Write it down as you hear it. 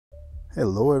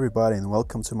Hello everybody and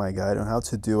welcome to my guide on how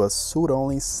to do a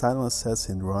suit-only silent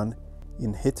assassin run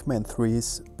in Hitman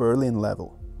 3's Berlin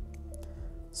level.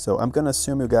 So I'm gonna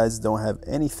assume you guys don't have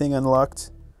anything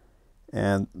unlocked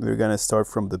and we're gonna start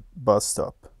from the bus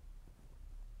stop.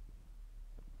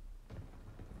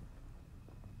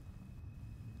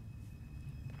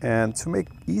 And to make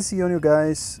it easy on you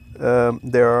guys,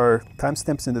 there are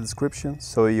timestamps in the description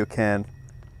so you can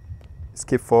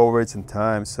skip forwards in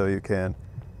time, so you can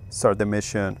start the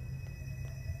mission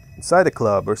inside the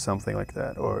club or something like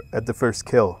that, or at the first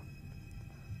kill.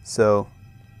 So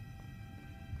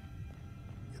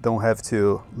you don't have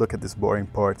to look at this boring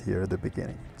part here at the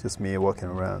beginning, just me walking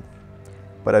around.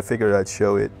 But I figured I'd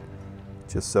show it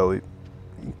just so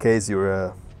in case you're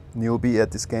a newbie at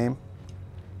this game,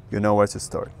 you know where to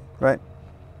start, right?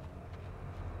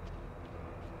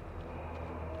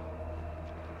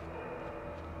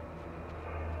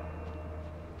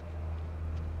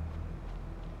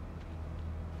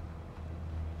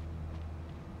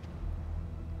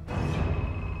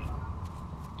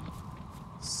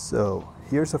 So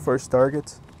here's the first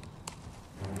target.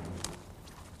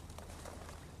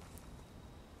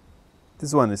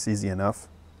 This one is easy enough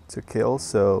to kill,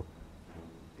 so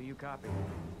Do you copy?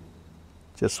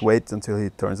 just wait until he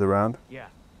turns around. Yeah.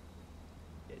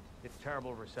 It's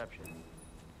terrible reception.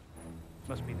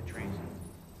 Must be the trace.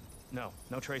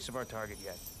 No trace of our target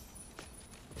yet.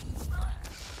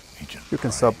 You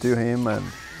can subdue him and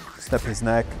snap his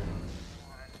neck.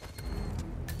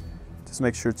 Just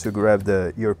make sure to grab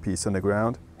the earpiece on the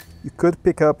ground. You could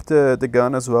pick up the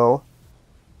gun as well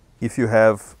if you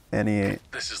have any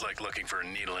This is like looking for a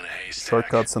needle in a haystack.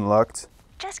 shortcuts unlocked,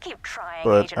 Just keep trying,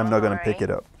 but Agent I'm not gonna Montgomery. pick it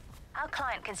up. Our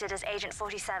client considers Agent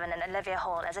 47 and Olivia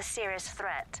Hall as a serious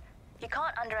threat. You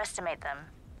can't underestimate them.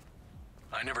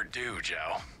 I never do,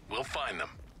 Joe. We'll find them.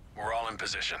 We're all in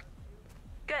position.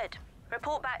 Good.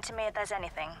 Report back to me if there's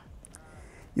anything.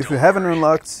 If you haven't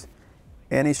unlocked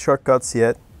any shortcuts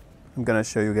yet, I'm gonna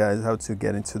show you guys how to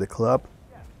get into the club,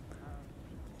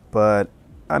 but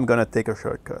I'm gonna take a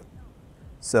shortcut.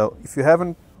 So if you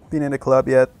haven't been in the club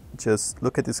yet, just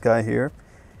look at this guy here.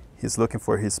 He's looking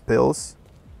for his pills.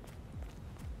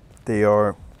 They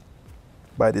are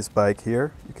by this bike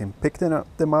here. You can pick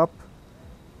them up,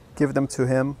 give them to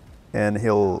him, and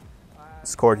he'll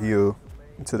escort you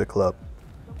into the club.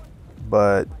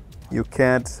 But you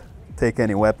can't take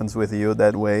any weapons with you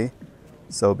that way,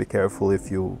 so be careful if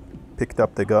you picked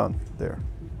up the gun there.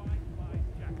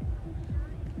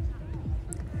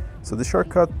 So the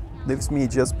shortcut leaves me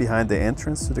just behind the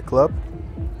entrance to the club.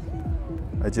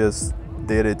 I just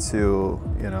did it to,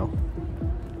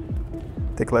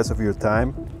 take less of your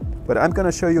time. But I'm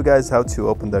gonna show you guys how to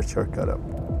open that shortcut up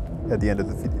at the end of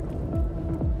the video.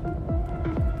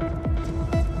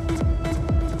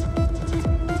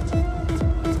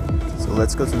 So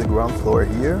let's go to the ground floor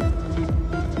here,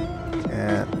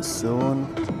 and soon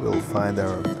we'll find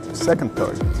our second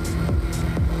target.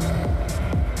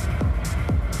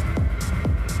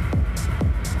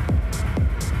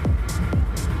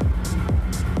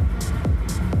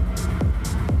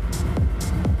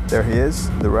 There he is,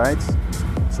 on the right.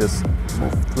 Just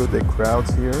move through the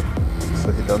crowds here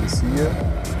so he doesn't see you.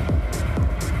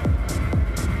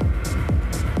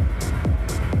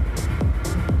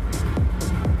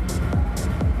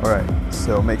 Alright,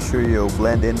 so make sure you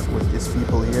blend in with these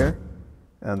people here.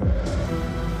 And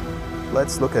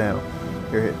let's look at him.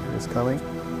 Here he's coming.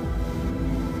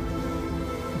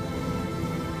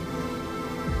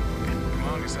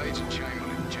 Command is Agent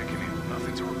Chamberlin. Checking in.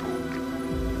 Nothing to report.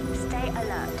 Stay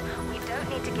alert. We don't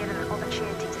need to give him an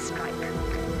opportunity to strike.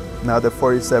 Now that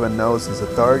 47 knows he's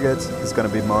a target, he's gonna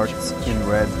be marked in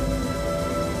red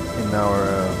in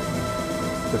our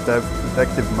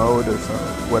detective mode or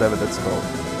something, whatever that's called.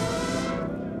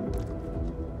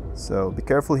 So be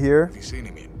careful here. Have you seen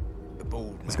him yet? The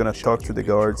bald He's man gonna showed talk you to the the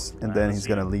intro. guards and then he's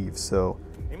gonna leave. So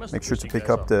make sure to pick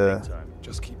up the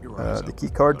Just keep your eyes the open. key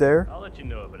card there. I'll let you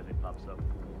know if anything pops up.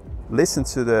 Listen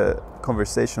to the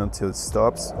conversation until it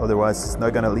stops, otherwise it's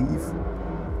not gonna leave.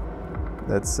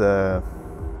 That's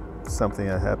something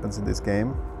that happens in this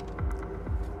game.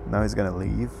 Now he's gonna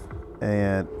leave,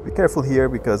 and be careful here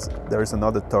because there's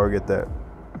another target that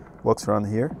walks around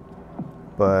here,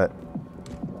 but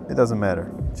it doesn't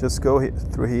matter. Just go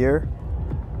through here,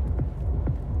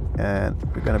 and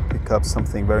we're gonna pick up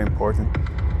something very important: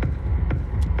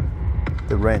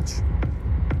 the wrench.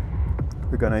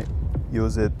 We're gonna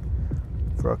use it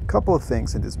for a couple of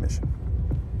things in this mission.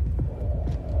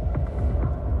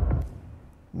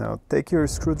 Now take your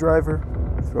screwdriver,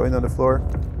 throw it on the floor.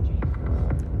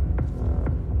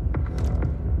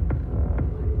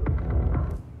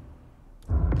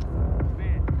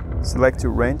 Select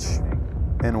your wrench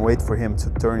and wait for him to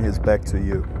turn his back to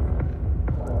you.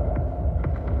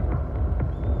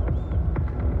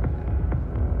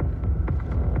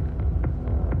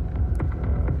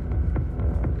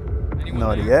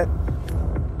 Not yet.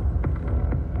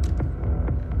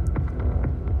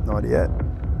 Not yet.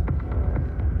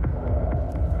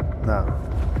 Now.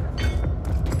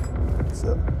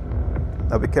 So,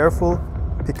 now be careful.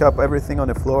 Pick up everything on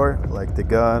the floor, like the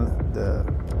gun, the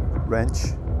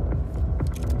wrench,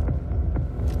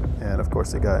 and of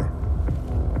course the guy.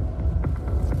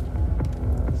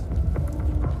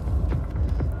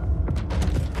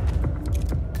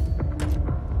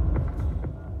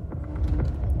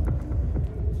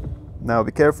 Now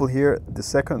be careful here,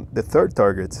 the third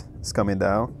target is coming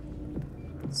down,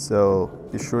 so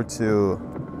be sure to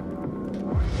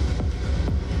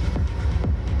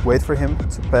wait for him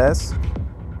to pass.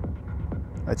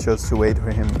 I chose to wait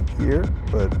for him here,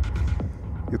 but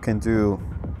you can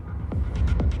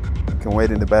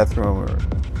wait in the bathroom or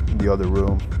in the other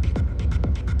room.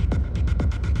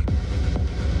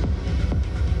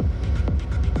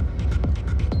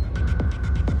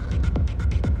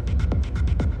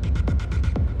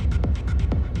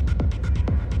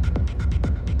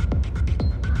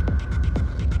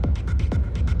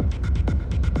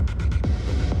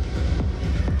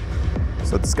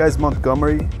 So this guy's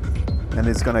Montgomery, and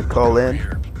he's gonna call in.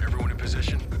 Everyone in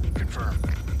position. Confirm.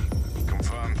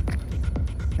 Confirm.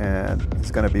 And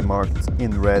he's gonna be marked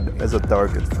in red as a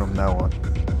target from now on.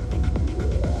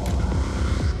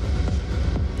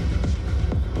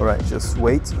 Alright, just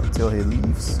wait until he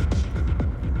leaves.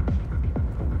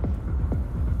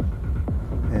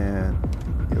 And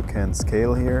you can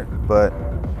scale here, but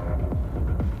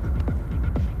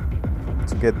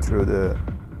to get through the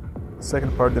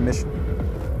second part of the mission,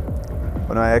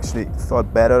 when I actually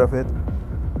thought better of it,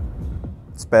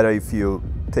 it's better if you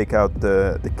take out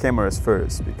the cameras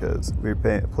first, because we're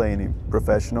playing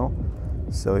professional.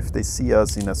 So if they see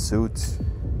us in a suit,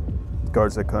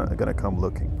 guards are gonna come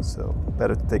looking. So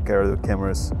better to take care of the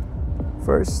cameras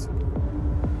first.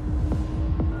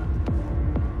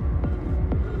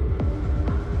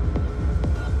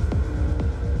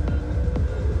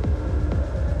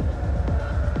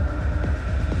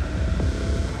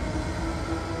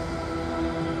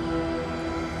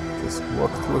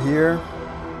 Walk through here.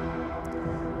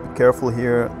 Be careful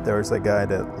here, there's a guy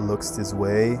that looks this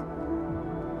way,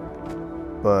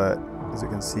 but as you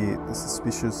can see, the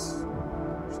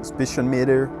suspicion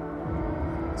meter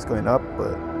is going up,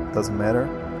 but it doesn't matter.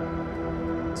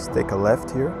 Just take a left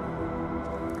here.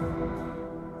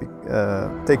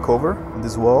 Take cover on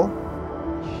this wall.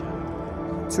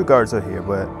 Two guards are here,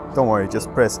 but don't worry,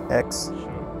 just press X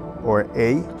or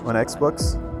A on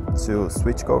Xbox to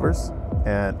switch covers,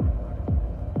 and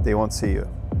they won't see you.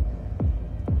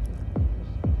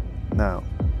 Now,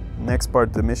 next part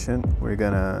of the mission, we're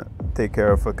gonna take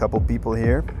care of a couple people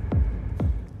here.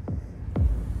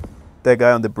 That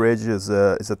guy on the bridge is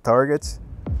a target,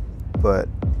 but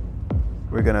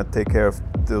we're gonna take care of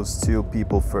those two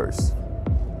people first.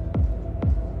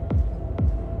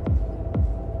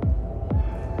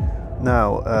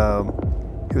 Now,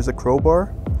 here's a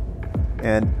crowbar,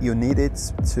 and you need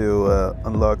it to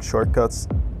unlock shortcuts,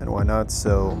 and why not?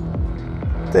 So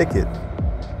take it.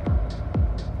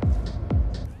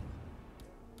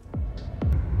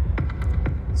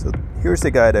 So here's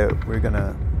the guy that we're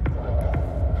gonna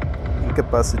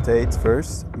incapacitate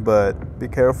first, but be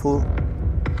careful.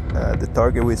 The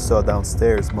target we saw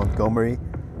downstairs, Montgomery,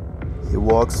 he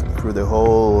walks through the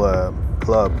whole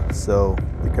club, so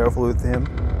be careful with him.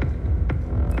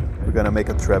 We're gonna make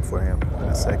a trap for him in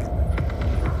a second.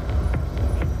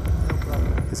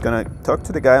 He's gonna talk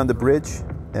to the guy on the bridge,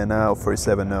 and now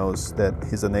 47 knows that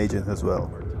he's an agent as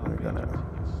well. We're gonna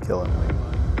kill him.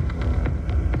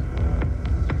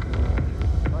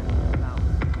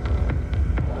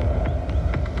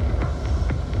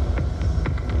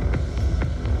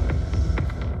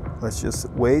 Let's just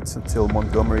wait until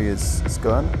Montgomery is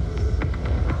gone,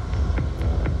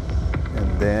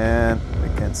 and then we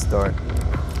can start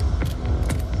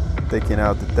taking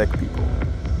out the tech people.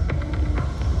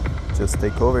 Just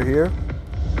take over here,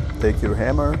 take your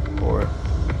hammer or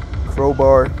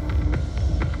crowbar,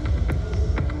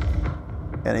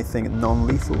 anything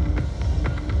non-lethal.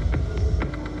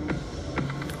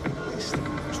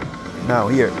 Now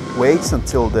here, wait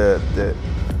until the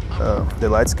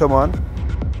lights come on.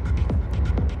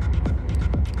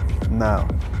 Now,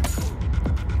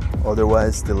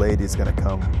 otherwise the lady's gonna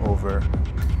come over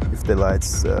if the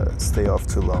lights stay off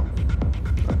too long.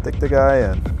 I'll take the guy,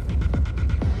 and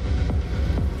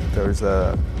there's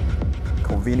a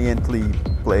conveniently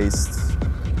placed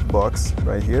box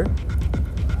right here.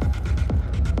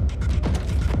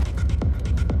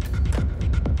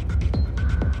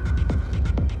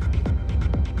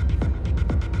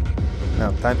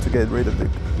 Now, time to get rid of the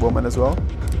woman as well.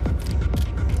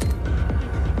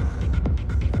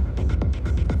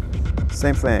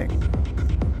 Same thing.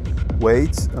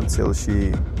 Wait until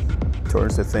she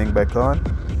turns the thing back on,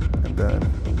 and then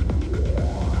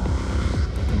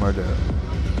murder her.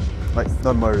 Like,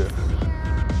 not murder,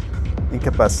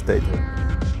 incapacitate her.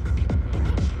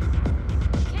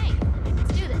 Okay,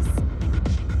 let's do this.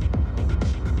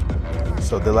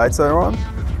 So the lights are on.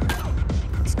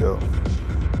 Let's go.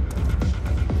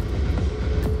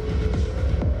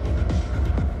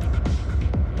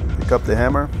 Pick up the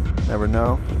hammer. Never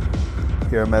know.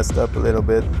 Here I messed up a little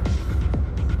bit.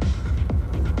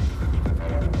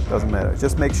 Doesn't matter.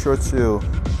 Just make sure to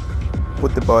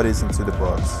put the bodies into the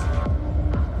box.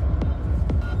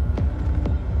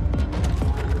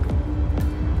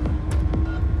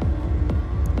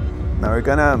 Now we're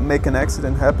gonna make an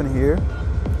accident happen here.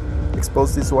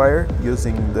 Expose this wire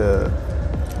using the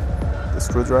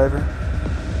screwdriver,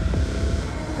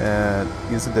 and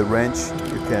using the wrench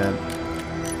you can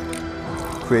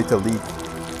create a leak.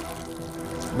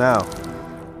 Now,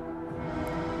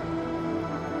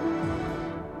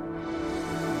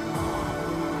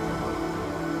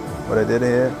 what I did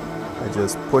here, I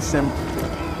just pushed him.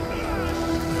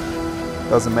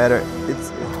 Doesn't matter, it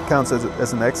counts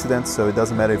as an accident, so it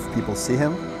doesn't matter if people see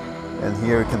him. And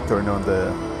here you can turn on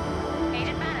the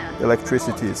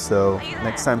electricity, so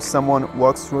next time someone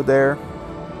walks through there,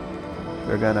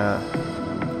 they're gonna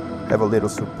have a little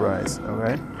surprise,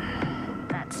 alright?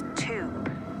 That's 2.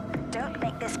 Don't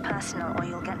make this personal or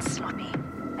you'll get sloppy.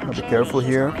 And Be careful he's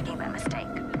here. not making that mistake.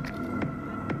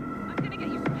 I'm gonna get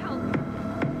you some help.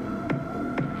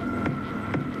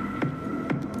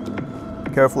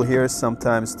 Careful here,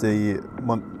 sometimes the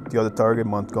other target,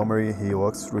 Montgomery, he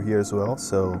walks through here as well,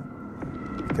 so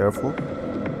be careful.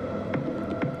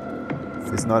 If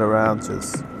he's not around,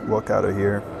 just walk out of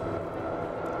here.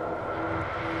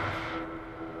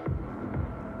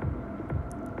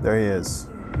 There he is.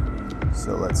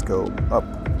 So let's go up.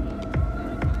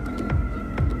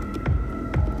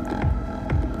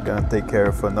 Gonna take care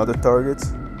of another target.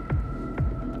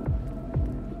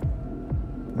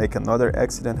 Make another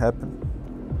accident happen.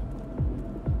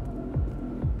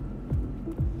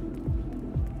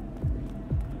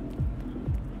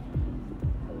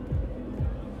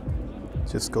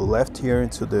 Just go left here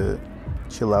into the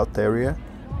chill out area.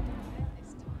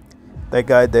 That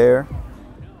guy there,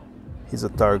 he's a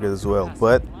target as well,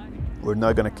 but we're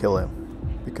not gonna kill him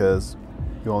because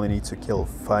you only need to kill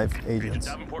 5 agents.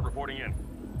 Davenport reporting in.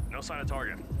 No sign of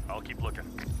target. I'll keep looking.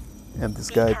 And this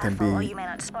guy can careful, or be you may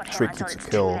not spot him tricky until to it's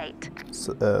too kill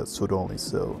late. suit only,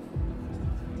 so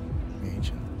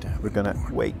Agent we're gonna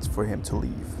Davenport. wait for him to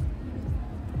leave.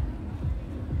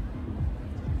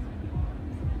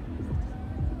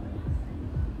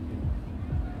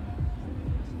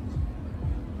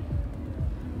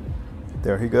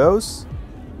 There he goes.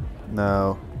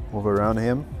 Now move around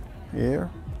him here.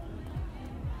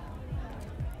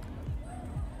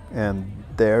 And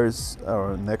there's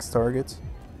our next target,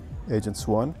 Agent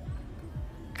Swan.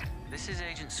 This is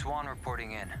Agent Swan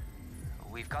reporting in.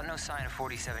 We've got no sign of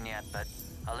 47 yet, but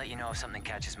I'll let you know if something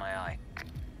catches my eye.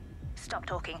 Stop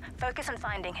talking. Focus on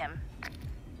finding him.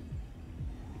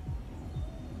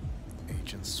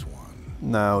 Agent Swan.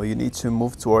 Now you need to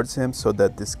move towards him so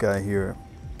that this guy here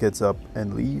gets up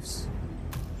and leaves.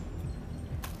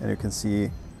 And you can see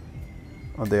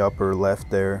on the upper left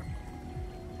there,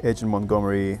 Agent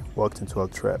Montgomery walked into a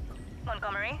trap.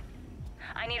 Montgomery?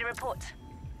 I need a report.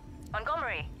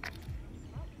 Montgomery?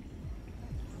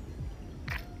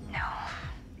 No.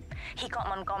 He got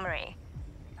Montgomery.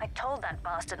 I told that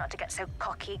bastard not to get so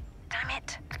cocky. Damn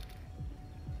it.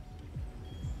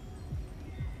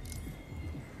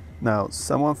 Now,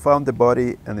 someone found the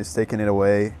body and is taking it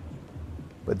away,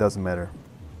 but it doesn't matter.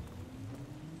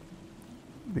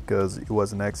 Because it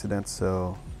was an accident,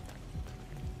 so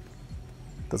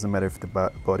it doesn't matter if the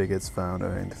body gets found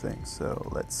or anything. So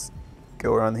let's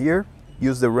go around here,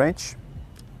 use the wrench,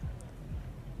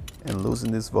 and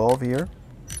loosen this valve here.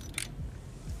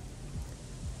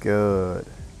 Good.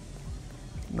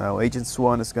 Now Agent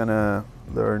Swan is gonna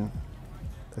learn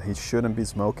that he shouldn't be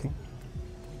smoking.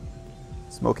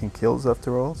 Smoking kills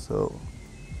after all, so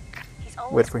He's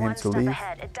always wait for him one to step leave.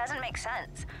 ahead. It doesn't make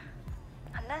sense.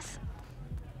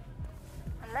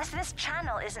 Unless this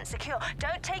channel isn't secure.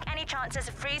 Don't take any chances.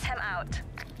 Freeze him out.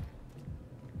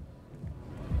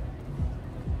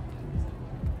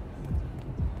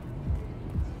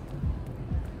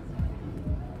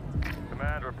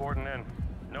 that, reporting in.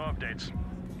 No updates.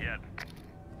 Yet.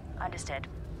 Understood.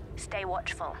 Stay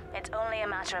watchful. It's only a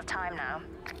matter of time now.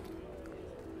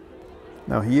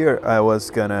 Now here I was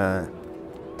gonna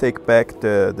take back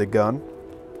the gun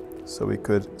so we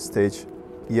could stage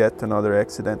yet another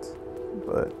accident,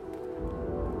 but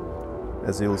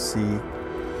as you'll see,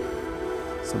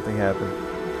 something happened.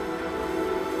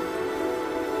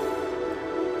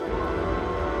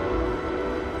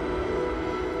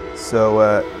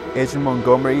 So Agent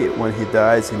Montgomery, when he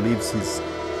dies, he leaves his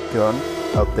gun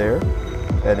out there,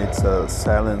 and it's a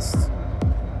silenced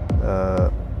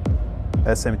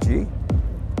SMG,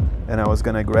 and I was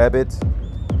gonna grab it,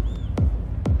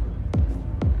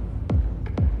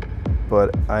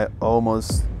 but I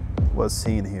almost was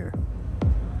seen here.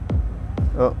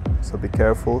 Oh, so be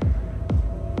careful.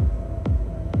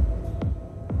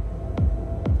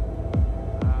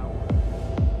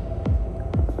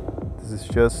 This is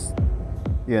just,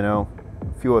 you know,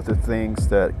 a few of the things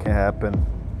that can happen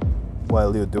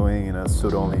while you're doing a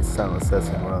suit-only silent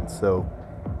assassin run, so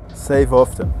save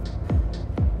often.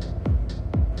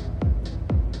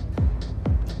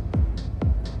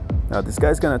 Now this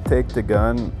guy's gonna take the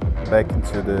gun back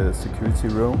into the security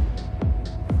room,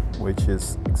 which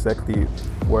is exactly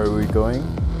where we're going.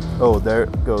 Oh, there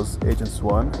goes Agent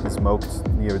Swan. He smoked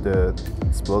near the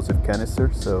explosive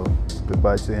canister, so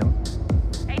goodbye to him.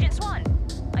 Agent Swan,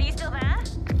 are you still there?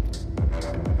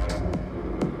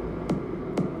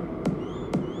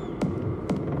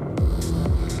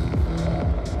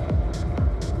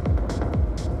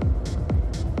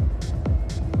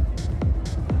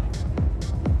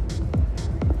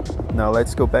 Now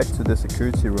let's go back to the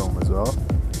security room as well,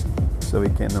 so we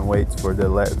can wait for the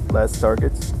last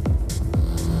targets.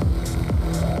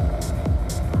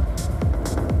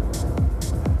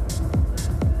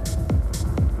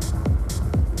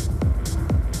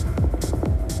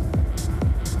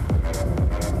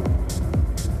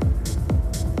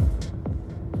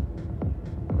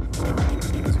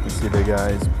 As you can see, the guy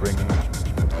is bringing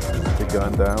the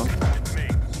gun down. Me.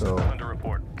 So Under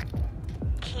report.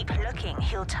 Keep looking,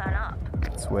 he'll turn up.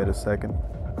 let's wait a second.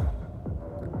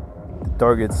 The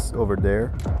target's over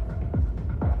there.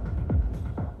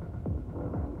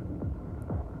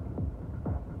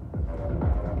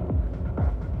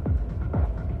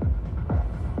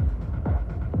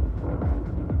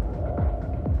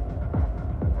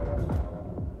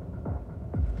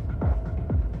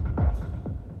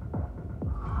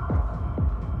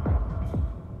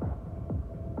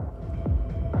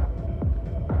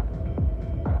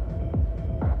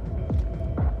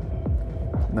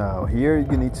 Now here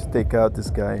you need to take out this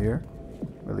guy here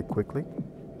really quickly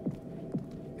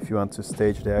if you want to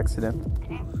stage the accident.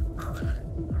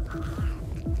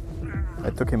 I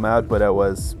took him out, but I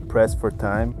was pressed for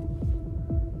time,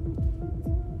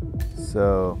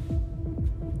 so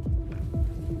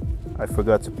I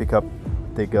forgot to pick up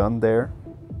the gun there,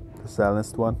 the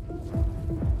silenced one,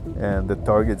 and the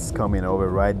target's coming over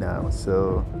right now,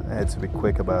 so I had to be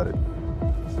quick about it.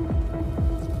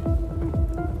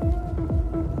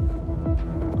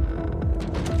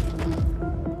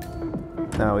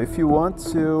 Now, if you want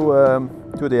to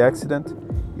do the accident,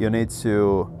 you need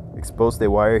to expose the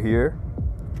wire here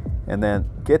and then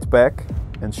get back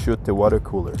and shoot the water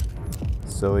cooler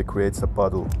so it creates a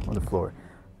puddle on the floor.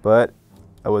 But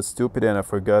I was stupid and I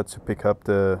forgot to pick up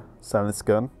the silenced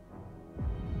gun,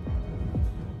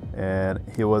 and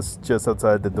he was just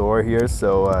outside the door here,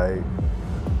 so I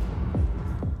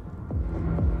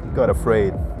got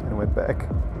afraid and went back.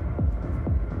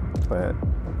 But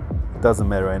doesn't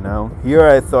matter right now. Here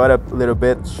I thought a little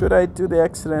bit, should I do the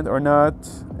accident or not?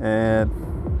 And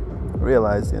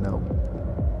realized, you know,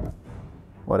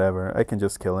 whatever, I can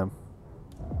just kill him.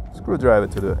 Screwdriver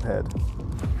to the head.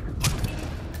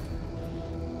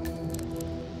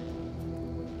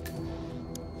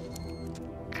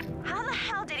 How the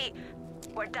hell did he...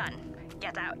 We're done.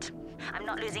 Get out. I'm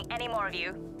not losing any more of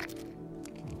you.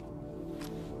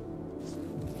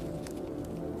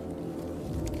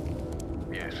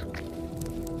 Yes.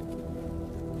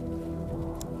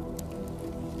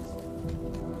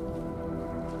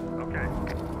 Okay.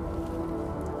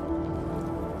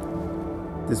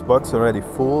 This box already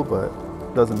full, but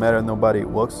doesn't matter, nobody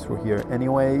walks through here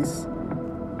anyways,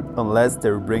 unless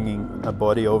they're bringing a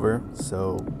body over,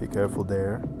 so be careful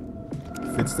there.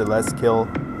 If it's the last kill,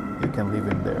 you can leave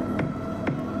him there.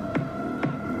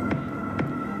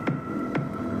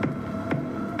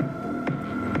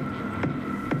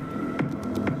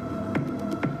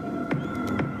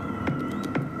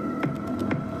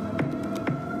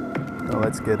 Now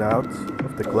let's get out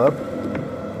of the club,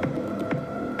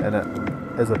 and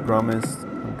as I promised,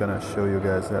 I'm gonna show you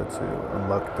guys how to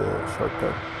unlock the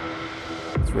shortcut.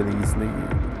 It's really easily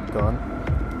done.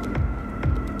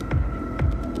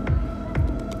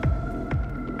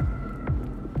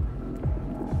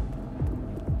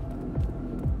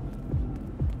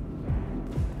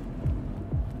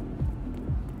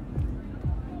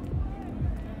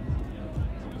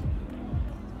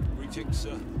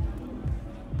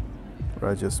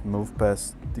 Right, just move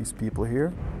past these people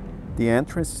here. The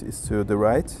entrance is to the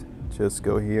right. Just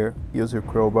go here, use your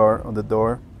crowbar on the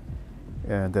door,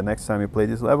 and the next time you play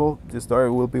this level, this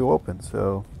door will be open.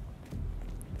 So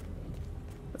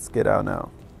let's get out now.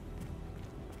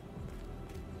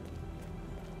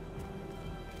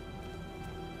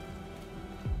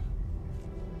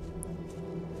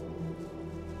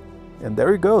 And there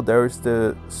you go, there is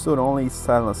the suit only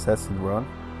silent assassin run.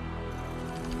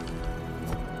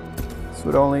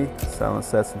 Suit only, silent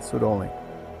assassin, suit only.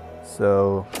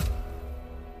 So,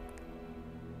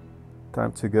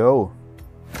 time to go.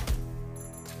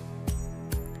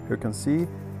 You can see,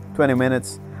 20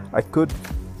 minutes. I could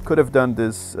have done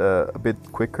this a bit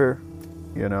quicker,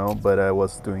 you know, but I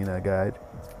was doing a guide.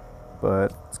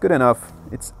 But it's good enough.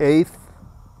 It's 8th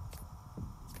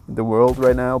in the world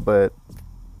right now, but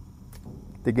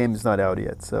the game is not out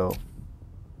yet, so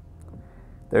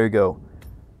there you go.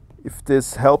 If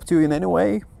this helped you in any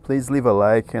way, please leave a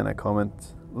like and a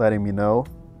comment letting me know.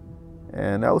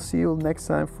 And I'll see you next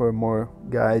time for more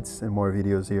guides and more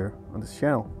videos here on this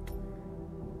channel.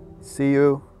 See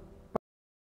you.